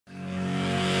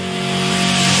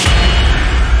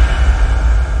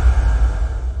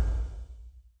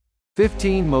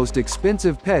15 most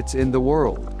expensive pets in the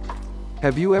world.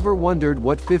 Have you ever wondered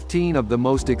what 15 of the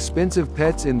most expensive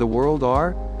pets in the world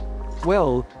are?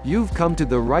 Well, you've come to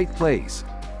the right place.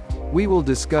 We will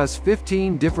discuss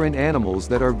 15 different animals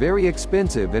that are very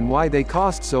expensive and why they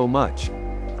cost so much.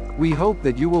 We hope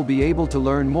that you will be able to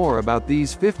learn more about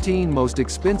these 15 most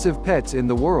expensive pets in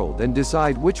the world and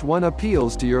decide which one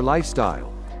appeals to your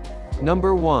lifestyle.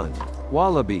 Number 1.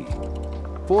 Wallaby.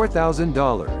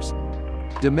 $4,000.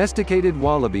 Domesticated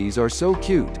wallabies are so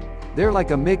cute. They're like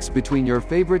a mix between your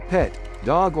favorite pet,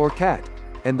 dog or cat,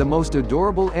 and the most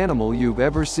adorable animal you've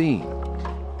ever seen.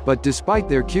 But despite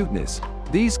their cuteness,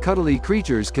 these cuddly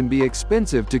creatures can be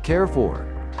expensive to care for.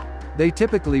 They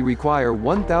typically require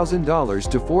 $1,000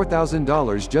 to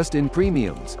 $4,000 just in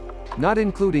premiums, not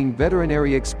including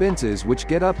veterinary expenses which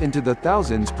get up into the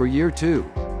thousands per year too.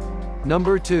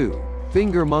 Number 2.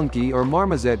 Finger monkey or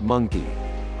marmoset monkey.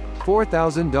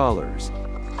 $4,000.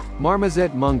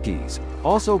 Marmoset monkeys,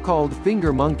 also called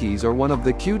finger monkeys, are one of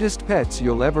the cutest pets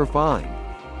you'll ever find.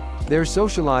 They're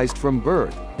socialized from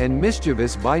birth, and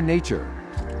mischievous by nature.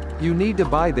 You need to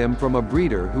buy them from a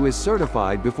breeder who is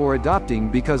certified before adopting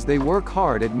because they work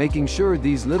hard at making sure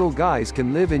these little guys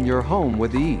can live in your home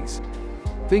with ease.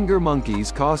 Finger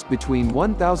monkeys cost between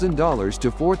 $1,000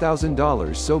 to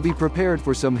 $4,000, so be prepared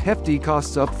for some hefty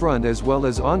costs up front as well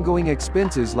as ongoing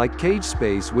expenses like cage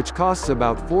space, which costs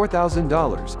about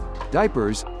 $4,000,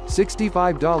 diapers,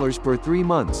 $65 per 3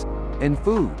 months, and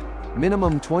food,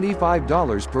 minimum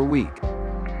 $25 per week.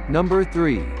 Number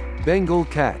 3. Bengal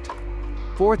cat.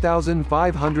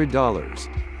 $4,500.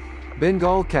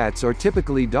 Bengal cats are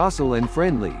typically docile and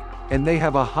friendly, and they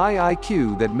have a high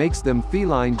IQ that makes them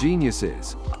feline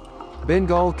geniuses.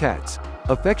 Bengal cats,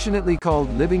 affectionately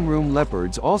called living room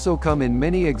leopards, also come in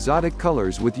many exotic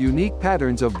colors with unique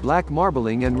patterns of black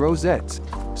marbling and rosettes,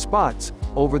 spots,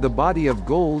 over the body of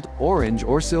gold, orange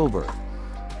or silver.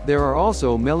 There are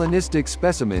also melanistic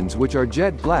specimens which are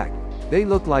jet black. They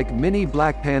look like mini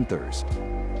black panthers.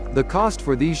 The cost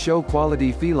for these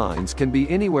show-quality felines can be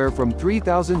anywhere from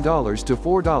 $3,000 to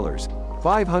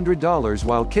 $4,500,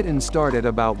 while kittens start at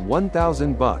about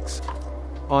 $1,000.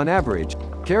 On average,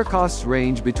 care costs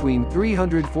range between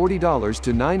 $340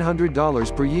 to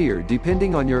 $900 per year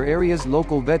depending on your area's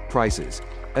local vet prices,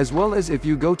 as well as if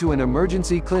you go to an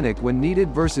emergency clinic when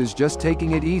needed versus just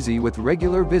taking it easy with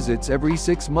regular visits every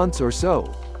 6 months or so,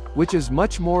 which is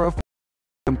much more affordable.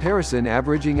 Comparison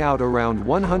averaging out around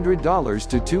 $100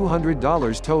 to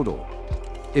 $200 total.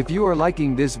 If you are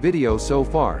liking this video so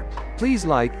far, please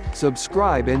like,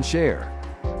 subscribe and share.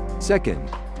 Second,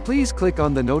 please click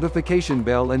on the notification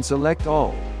bell and select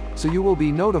all, so you will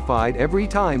be notified every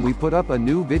time we put up a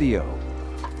new video.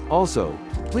 Also,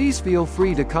 please feel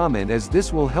free to comment as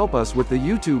this will help us with the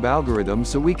YouTube algorithm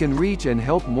so we can reach and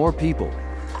help more people.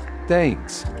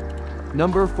 Thanks.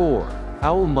 Number 4.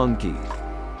 Owl monkey.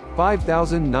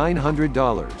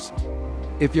 $5,900.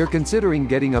 If you're considering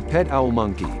getting a pet owl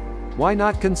monkey, why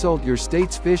not consult your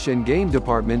state's Fish and Game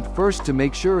Department first to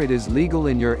make sure it is legal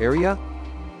in your area?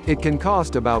 It can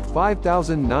cost about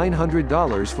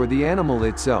 $5,900 for the animal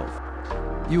itself.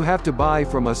 You have to buy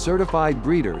from a certified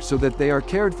breeder so that they are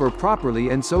cared for properly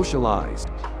and socialized.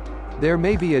 There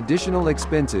may be additional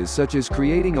expenses such as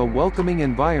creating a welcoming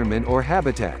environment or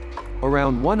habitat,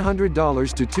 around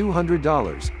 $100 to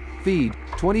 $200, feed,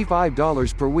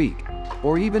 $25 per week,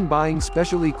 or even buying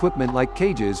special equipment like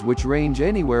cages, which range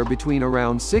anywhere between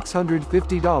around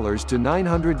 $650 to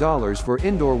 $900 for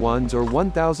indoor ones or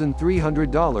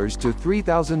 $1,300 to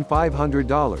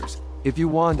 $3,500 if you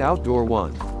want outdoor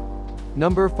one.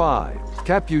 Number 5.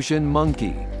 Capuchin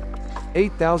monkey.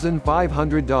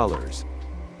 $8,500.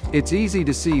 It's easy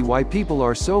to see why people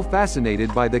are so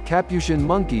fascinated by the capuchin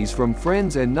monkeys from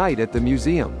Friends and Night at the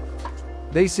museum.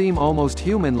 They seem almost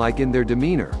human-like in their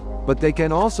demeanor, but they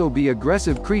can also be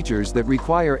aggressive creatures that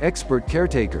require expert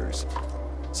caretakers.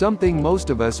 Something most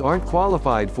of us aren't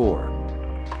qualified for.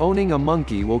 Owning a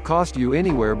monkey will cost you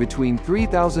anywhere between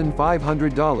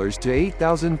 $3,500 to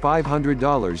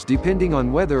 $8,500 depending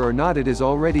on whether or not it is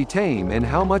already tame and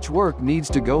how much work needs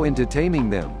to go into taming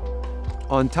them.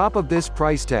 On top of this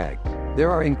price tag, there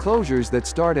are enclosures that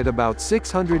start at about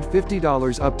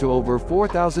 $650 up to over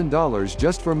 $4,000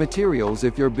 just for materials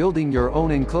if you're building your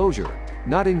own enclosure,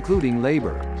 not including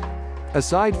labor.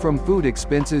 Aside from food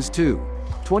expenses too,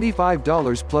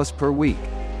 $25 plus per week,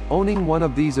 owning one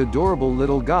of these adorable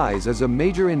little guys is a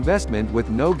major investment with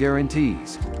no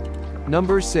guarantees.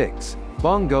 Number 6.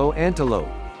 Bongo antelope.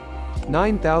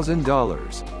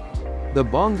 $9,000. The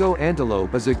bongo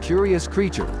antelope is a curious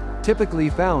creature, typically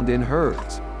found in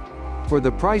herds. For the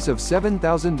price of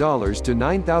 $7,000 to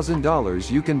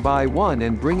 $9,000 you can buy one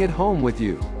and bring it home with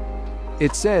you.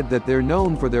 It's said that they're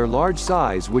known for their large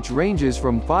size, which ranges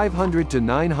from 500 to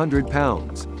 900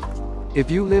 pounds. If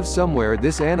you live somewhere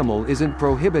this animal isn't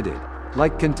prohibited,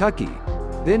 like Kentucky,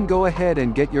 then go ahead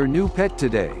and get your new pet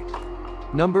today.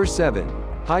 Number 7.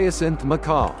 Hyacinth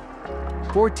macaw.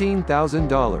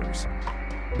 $14,000.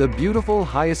 The beautiful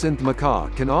hyacinth macaw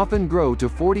can often grow to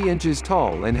 40 inches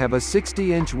tall and have a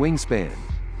 60-inch wingspan.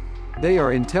 They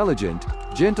are intelligent,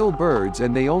 gentle birds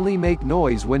and they only make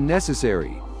noise when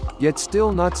necessary, yet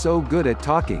still not so good at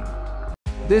talking.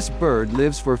 This bird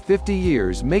lives for 50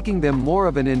 years, making them more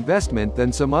of an investment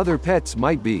than some other pets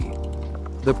might be.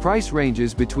 The price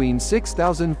ranges between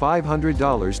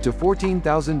 $6,500 to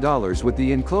 $14,000, with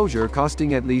the enclosure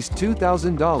costing at least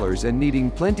 $2,000 and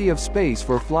needing plenty of space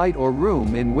for flight or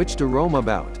room in which to roam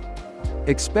about.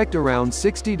 Expect around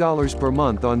 $60 per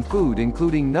month on food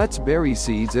including nuts, berry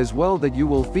seeds as well that you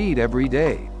will feed every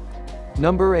day.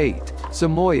 Number 8.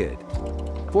 Samoyed.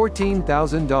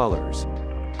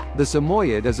 $14,000. The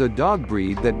Samoyed is a dog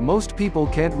breed that most people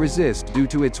can't resist due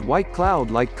to its white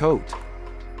cloud-like coat.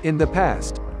 In the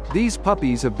past, these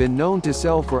puppies have been known to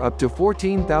sell for up to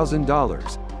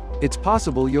 $14,000. It's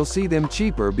possible you'll see them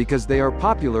cheaper because they are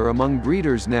popular among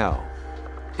breeders now.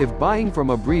 If buying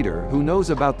from a breeder who knows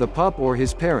about the pup or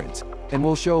his parents, and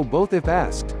will show both if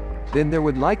asked, then there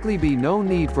would likely be no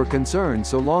need for concern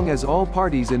so long as all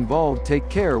parties involved take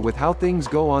care with how things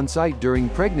go on site during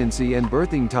pregnancy and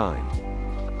birthing time.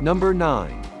 Number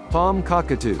 9. Palm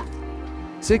cockatoo.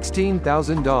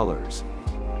 $16,000.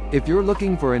 If you're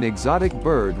looking for an exotic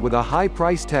bird with a high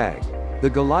price tag, the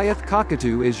Goliath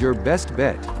cockatoo is your best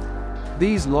bet.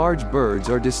 These large birds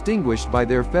are distinguished by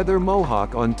their feather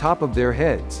mohawk on top of their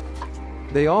heads.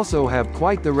 They also have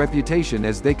quite the reputation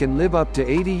as they can live up to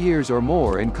 80 years or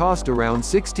more and cost around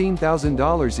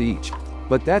 $16,000 each,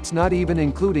 but that's not even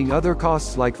including other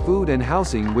costs like food and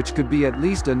housing, which could be at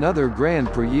least another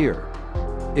grand per year.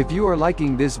 If you are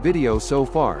liking this video so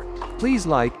far, please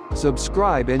like,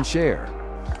 subscribe and share.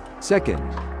 Second,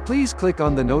 please click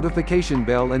on the notification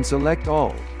bell and select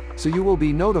all, so you will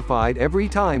be notified every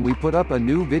time we put up a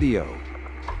new video.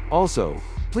 Also,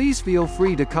 please feel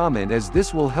free to comment as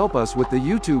this will help us with the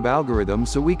YouTube algorithm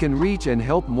so we can reach and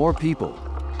help more people.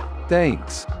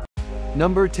 Thanks.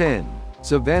 Number 10.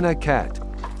 Savannah cat.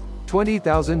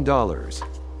 $20,000.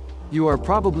 You are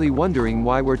probably wondering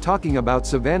why we're talking about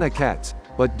Savannah cats,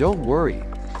 but don't worry.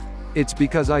 It's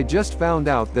because I just found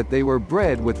out that they were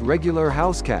bred with regular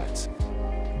house cats.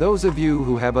 Those of you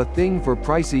who have a thing for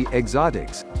pricey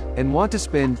exotics, and want to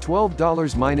spend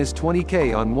 $12 minus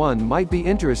 $20K on one might be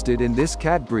interested in this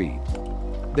cat breed.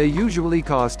 They usually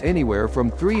cost anywhere from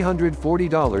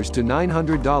 $340 to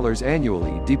 $900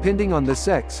 annually depending on the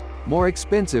sex, more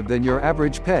expensive than your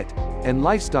average pet, and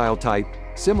lifestyle type,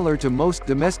 similar to most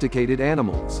domesticated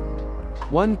animals.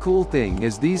 One cool thing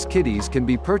is these kitties can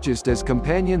be purchased as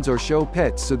companions or show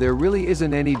pets, so there really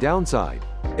isn't any downside,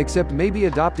 except maybe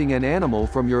adopting an animal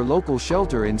from your local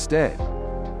shelter instead.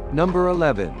 Number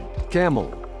 11.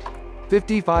 Camel.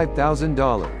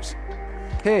 $55,000.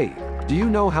 Hey, do you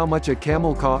know how much a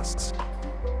camel costs?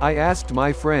 I asked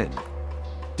my friend.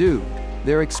 Dude,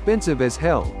 they're expensive as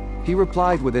hell, he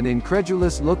replied with an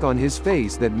incredulous look on his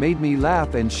face that made me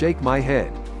laugh and shake my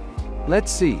head.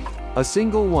 Let's see. A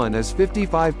single one is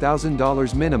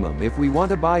 $55,000 minimum if we want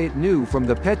to buy it new from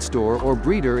the pet store or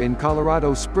breeder in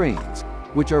Colorado Springs,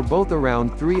 which are both around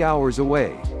 3 hours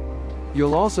away.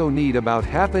 You'll also need about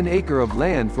half an acre of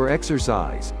land for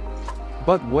exercise.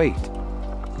 But wait.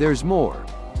 There's more.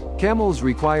 Camels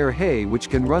require hay, which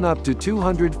can run up to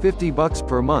 $250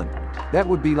 per month. That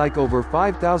would be like over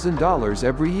 $5,000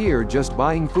 every year just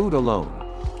buying food alone.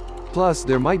 Plus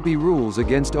there might be rules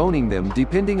against owning them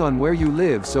depending on where you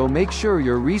live, so make sure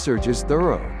your research is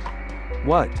thorough.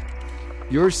 What?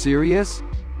 You're serious?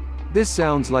 This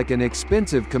sounds like an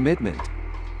expensive commitment.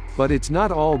 But it's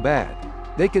not all bad.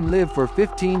 They can live for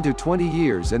 15 to 20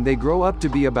 years and they grow up to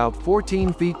be about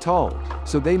 14 feet tall,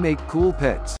 so they make cool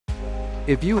pets.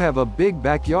 If you have a big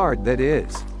backyard, that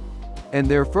is. And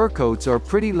their fur coats are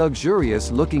pretty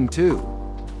luxurious looking too.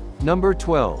 Number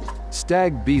 12.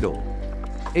 Stag beetle.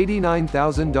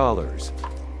 $89,000.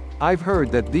 I've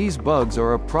heard that these bugs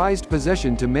are a prized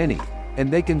possession to many, and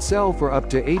they can sell for up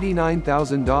to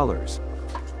 $89,000.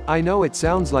 I know it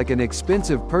sounds like an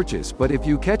expensive purchase, but if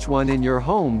you catch one in your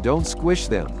home, don't squish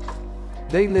them.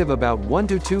 They live about 1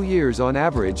 to 2 years on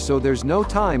average, so there's no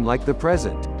time like the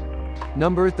present.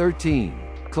 Number 13.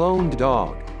 Cloned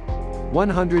dog.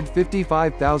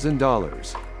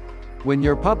 $155,000. When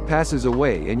your pup passes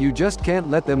away and you just can't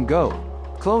let them go,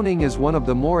 Cloning is one of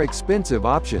the more expensive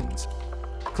options.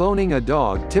 Cloning a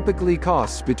dog typically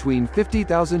costs between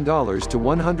 $50,000 to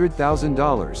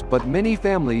 $100,000, but many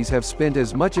families have spent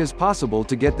as much as possible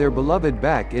to get their beloved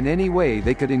back in any way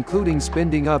they could, including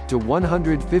spending up to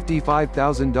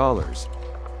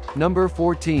 $155,000. Number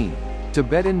 14.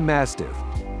 Tibetan Mastiff.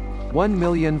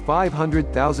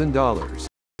 $1,500,000.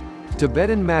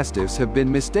 Tibetan Mastiffs have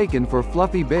been mistaken for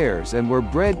fluffy bears and were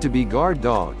bred to be guard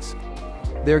dogs.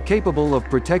 They're capable of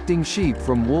protecting sheep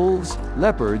from wolves,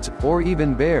 leopards, or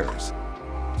even bears.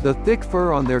 The thick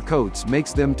fur on their coats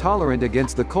makes them tolerant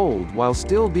against the cold while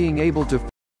still being able to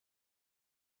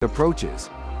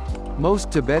approaches.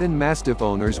 Most Tibetan Mastiff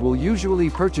owners will usually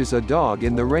purchase a dog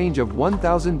in the range of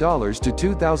 $1,000 to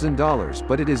 $2,000,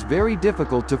 but it is very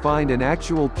difficult to find an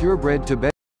actual purebred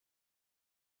Tibetan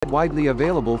widely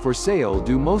available for sale,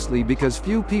 due mostly because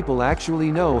few people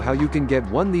actually know how you can get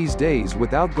one these days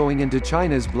without going into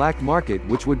China's black market,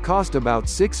 which would cost about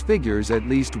six figures, at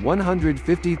least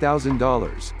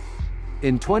 $150,000.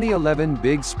 In 2011,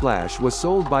 Big Splash was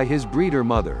sold by his breeder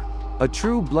mother, a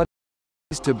true blood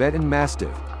Tibetan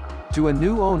Mastiff, to a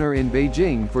new owner in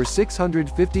Beijing for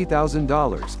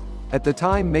 $650,000, at the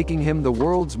time making him the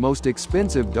world's most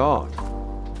expensive dog.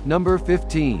 Number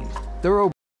 15.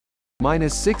 Thoroughbred.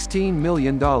 -$16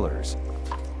 million.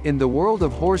 In the world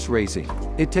of horse racing,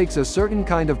 it takes a certain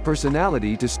kind of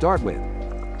personality to start with.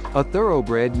 A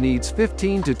thoroughbred needs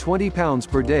 15 to 20 pounds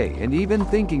per day, and even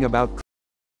thinking about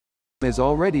is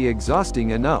already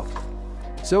exhausting enough.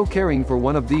 So caring for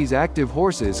one of these active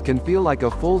horses can feel like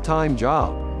a full-time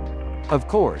job. Of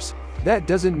course, that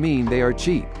doesn't mean they are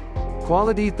cheap.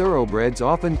 Quality thoroughbreds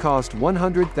often cost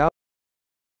 $100,000 to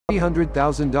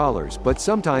 $300,000, but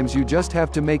sometimes you just have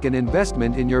to make an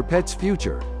investment in your pet's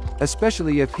future,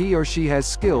 especially if he or she has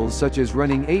skills such as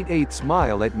running 8/8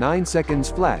 mile at 9 seconds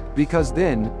flat, because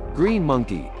then, Green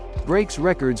Monkey breaks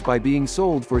records by being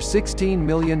sold for $16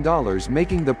 million,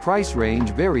 making the price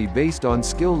range vary based on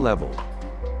skill level.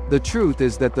 The truth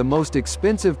is that the most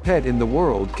expensive pet in the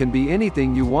world can be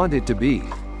anything you want it to be.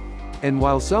 And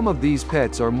while some of these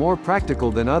pets are more practical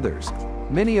than others,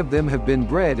 many of them have been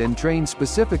bred and trained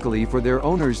specifically for their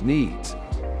owner's needs.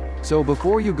 So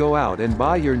before you go out and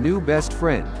buy your new best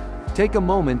friend, take a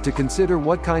moment to consider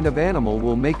what kind of animal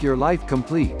will make your life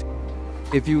complete.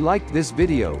 If you liked this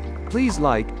video, please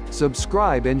like,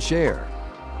 subscribe and share.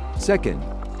 Second,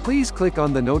 please click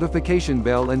on the notification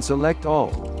bell and select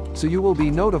all, so you will be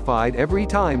notified every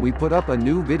time we put up a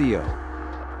new video.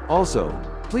 Also,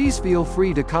 please feel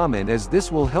free to comment, as this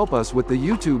will help us with the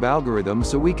YouTube algorithm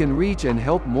so we can reach and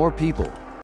help more people.